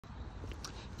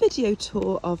video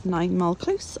tour of 9 Marle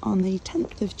Close on the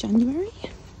 10th of January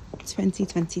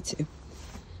 2022.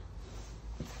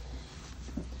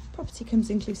 Property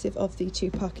comes inclusive of the 2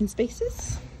 parking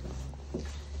spaces.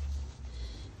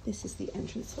 This is the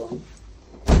entrance hall,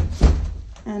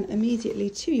 and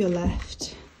immediately to your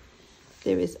left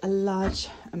there is a large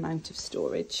amount of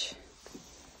storage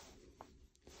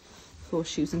for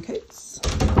shoes and coats.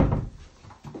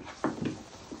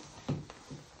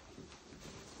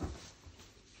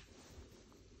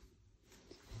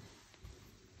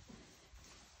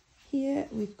 Here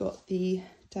we've got the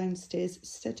downstairs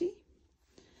study,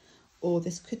 or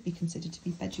this could be considered to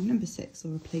be bedroom number 6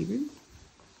 or a playroom.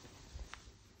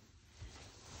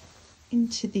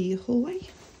 Into the hallway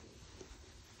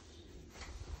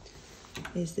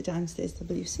is the downstairs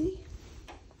WC.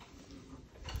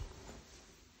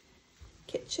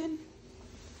 Kitchen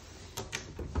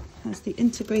has the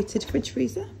integrated fridge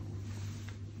freezer.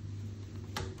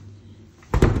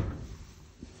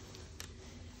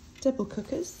 Double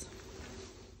cookers.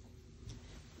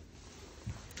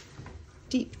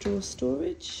 Deep drawer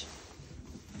storage.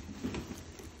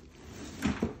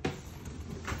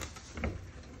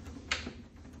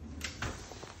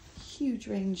 Huge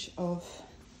range of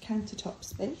countertop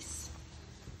space.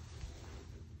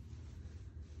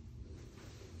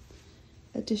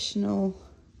 Additional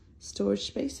storage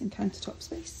space and countertop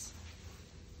space.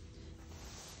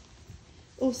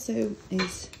 Also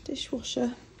is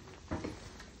dishwasher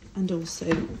and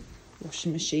also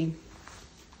washing machine,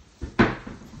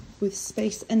 with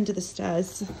space under the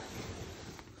stairs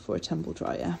for a tumble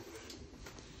dryer.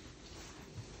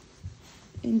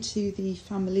 Into the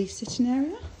family sitting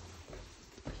area.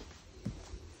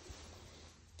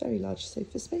 Very large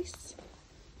sofa space.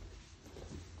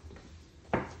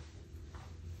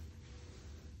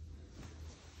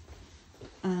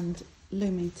 And low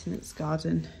maintenance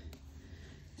garden.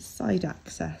 Side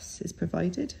access is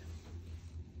provided.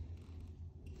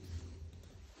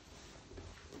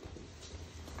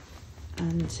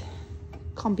 And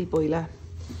combi boiler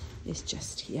is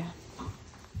just here.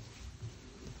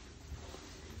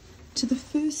 To the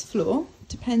first floor,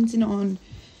 depending on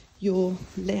your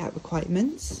layout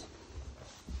requirements,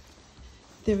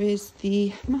 there is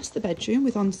the master bedroom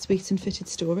with ensuite and fitted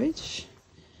storage.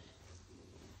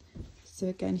 So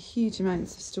again, huge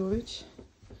amounts of storage,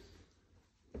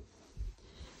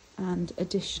 and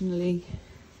additionally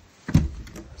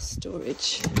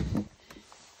storage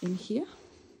in here.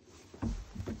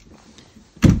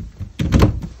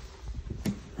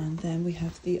 And then we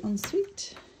have the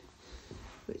ensuite,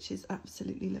 which is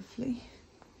absolutely lovely.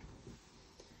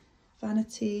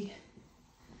 Vanity,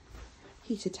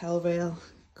 heated towel rail,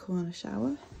 corner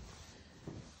shower,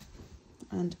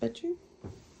 and bedroom.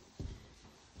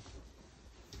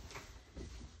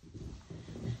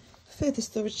 Further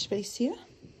storage space here.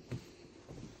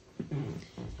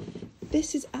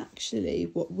 This is actually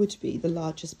what would be the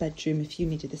largest bedroom if you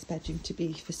needed this bedroom to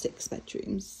be for 6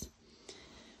 bedrooms.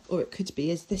 Or it could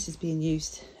be, as this is being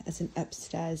used as an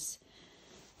upstairs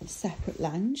separate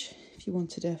lounge, if you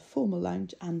wanted a formal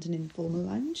lounge and an informal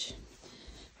lounge.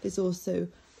 There's also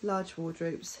large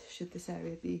wardrobes should this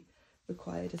area be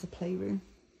required as a playroom.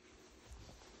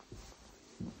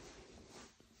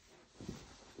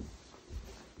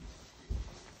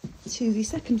 To the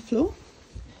second floor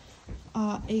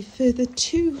are a further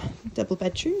 2 double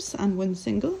bedrooms and 1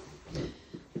 single.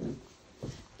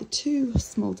 The 2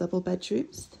 small double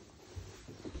bedrooms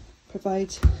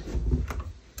provide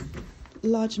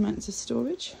large amounts of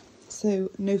storage, so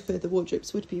no further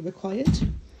wardrobes would be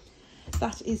required.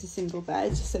 That is a single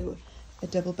bed, so a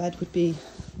double bed would be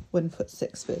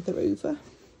 1'6" further over.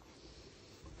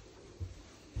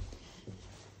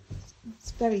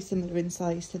 It's very similar in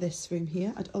size to this room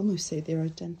here. I'd almost say they're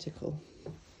identical.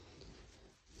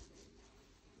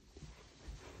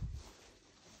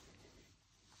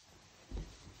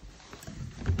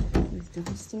 With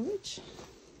double storage.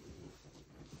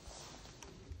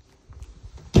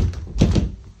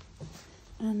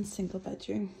 And single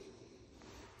bedroom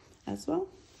as well.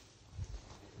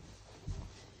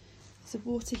 There's a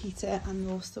water heater and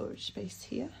more storage space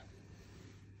here.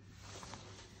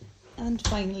 And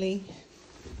finally,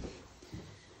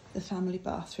 the family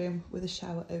bathroom with a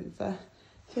shower over,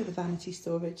 further vanity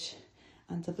storage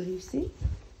and WC.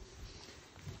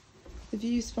 The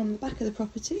views from the back of the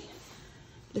property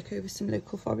look over some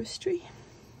local forestry.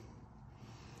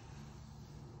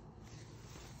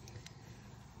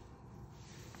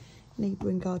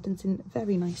 Neighbouring gardens in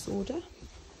very nice order.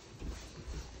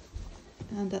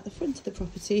 And at the front of the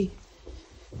property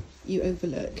you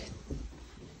overlook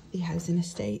the housing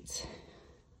estate.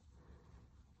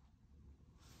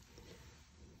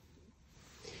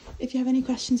 If you have any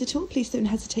questions at all, please don't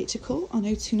hesitate to call on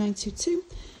 02922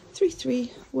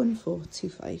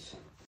 331425.